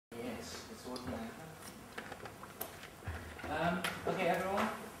Okay, everyone.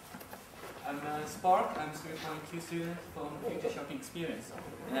 I'm Spark. I'm 3.2 student from Future Shopping Experience.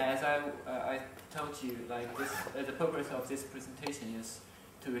 And as I told you, like this, the purpose of this presentation is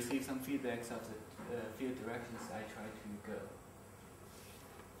to receive some feedbacks of the field directions I try to go.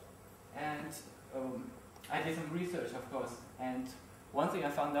 And I did some research, of course. And one thing I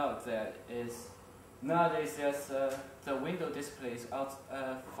found out that is nowadays the window displays out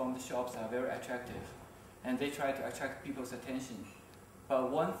from the shops are very attractive, and they try to attract people's attention.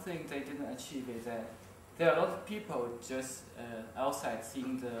 But one thing they didn't achieve is that there are a lot of people just outside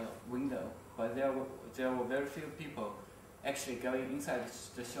seeing the window, but there were very few people actually going inside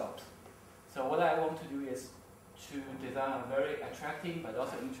the shops. So what I want to do is to design a very attractive but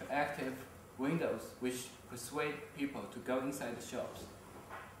also interactive windows which persuade people to go inside the shops.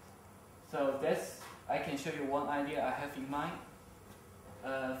 So I can show you one idea I have in mind.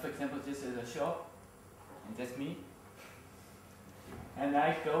 For example, this is a shop, and that's me. And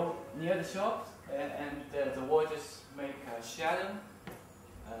I go near the shop, and the wall just make a shadow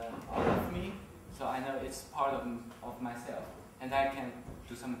out of me, so I know it's part of myself. And I can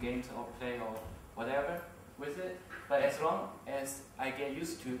do some games or play or whatever with it. But as long as I get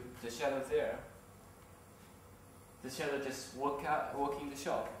used to the shadow there, the shadow just walking the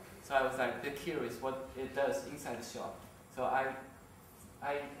shop. So I was like a bit curious what it does inside the shop. So I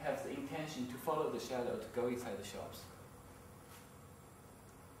have the intention to follow the shadow to go inside the shops.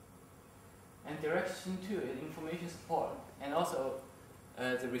 And direction 2 is information support. And also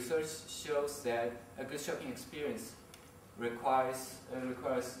the research shows that a good shopping experience requires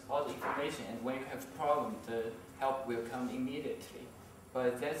all the information, and when you have a problem, the help will come immediately.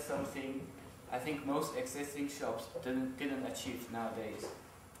 But that's something I think most existing shops didn't achieve nowadays.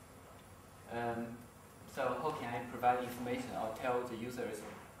 So how can I provide information or tell the users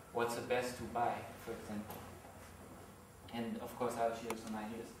what's the best to buy, for example? And of course I'll share some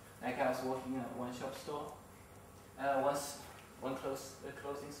ideas. Like I was working at one shop store, one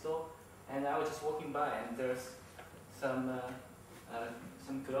clothing store, and I was just walking by, and there's some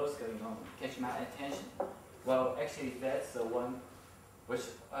clothes going on, catch my attention. Well, actually that's the one which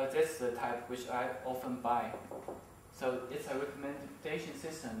that's the type which I often buy. So it's a recommendation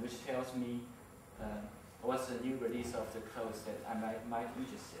system which tells me what's the new release of the clothes that I might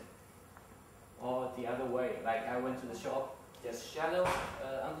interested. Or the other way, like I went to the shop, there's shadow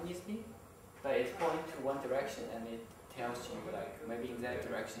underneath me, but it points to one direction, and it tells you like maybe in that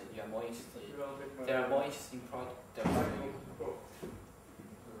direction you are more interested. There are more interesting products for you.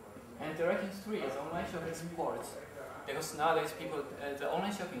 And direction 3 is online shopping support, because nowadays people, the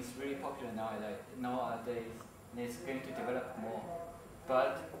online shopping is really popular nowadays, and it's going to develop more.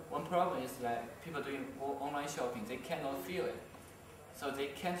 But one problem is that people doing online shopping, they cannot feel it. So they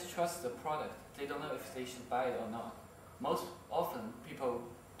can't trust the product. They don't know if they should buy it or not. Most often, people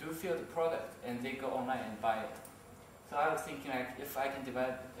do feel the product and they go online and buy it. So I was thinking, like, if I can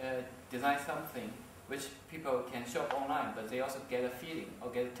design something which people can shop online, but they also get a feeling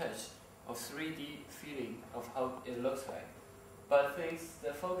or get a touch of 3D feeling of how it looks like. But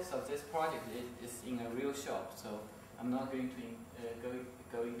the focus of this project is in a real shop, so I'm not going to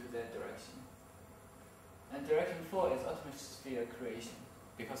go into that direction. And direction 4 is atmosphere creation,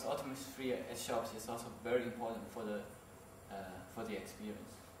 because atmosphere at shops is also very important for the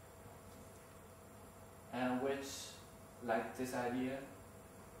experience. And which, like this idea,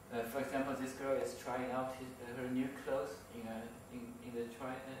 for example, this girl is trying out her new clothes in the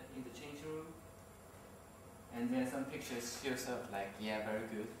changing room, and then some pictures shows up like, yeah, very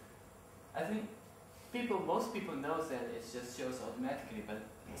good. I think most people know that it just shows automatically, but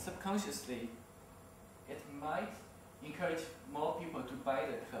subconsciously it might encourage more people to buy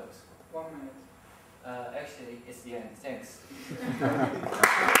the clothes. 1 minute. Actually, it's the end. Thanks.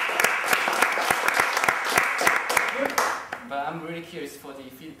 But I'm really curious for the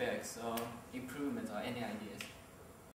feedbacks or improvements or any ideas.